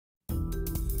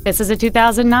This is a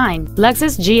 2009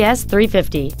 Lexus GS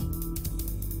 350.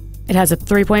 It has a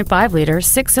 3.5-liter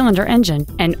 6-cylinder engine,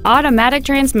 an automatic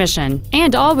transmission,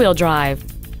 and all-wheel drive.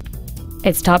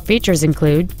 Its top features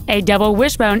include a double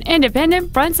wishbone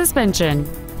independent front suspension,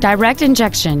 direct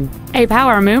injection, a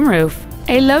power moonroof,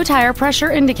 a low tire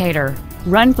pressure indicator,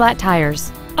 run-flat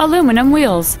tires, aluminum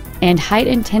wheels, and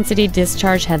high-intensity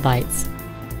discharge headlights.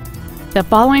 The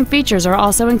following features are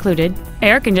also included: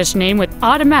 air conditioning with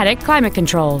automatic climate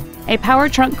control, a power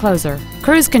trunk closer,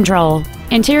 cruise control,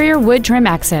 interior wood trim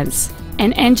accents,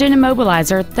 an engine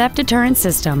immobilizer theft deterrent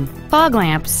system, fog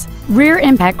lamps, rear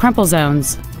impact crumple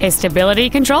zones, a stability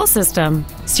control system,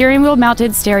 steering wheel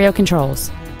mounted stereo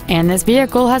controls, and this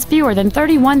vehicle has fewer than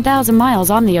 31,000 miles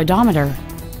on the odometer.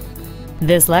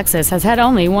 This Lexus has had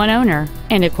only one owner,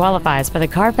 and it qualifies for the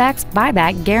Carfax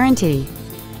buyback guarantee.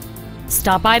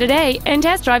 Stop by today and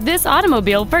test drive this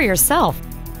automobile for yourself.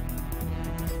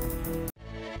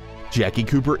 Jackie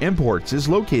Cooper Imports is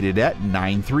located at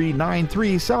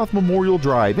 9393 South Memorial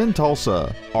Drive in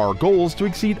Tulsa. Our goal is to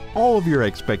exceed all of your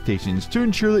expectations to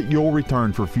ensure that you'll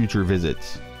return for future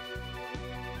visits.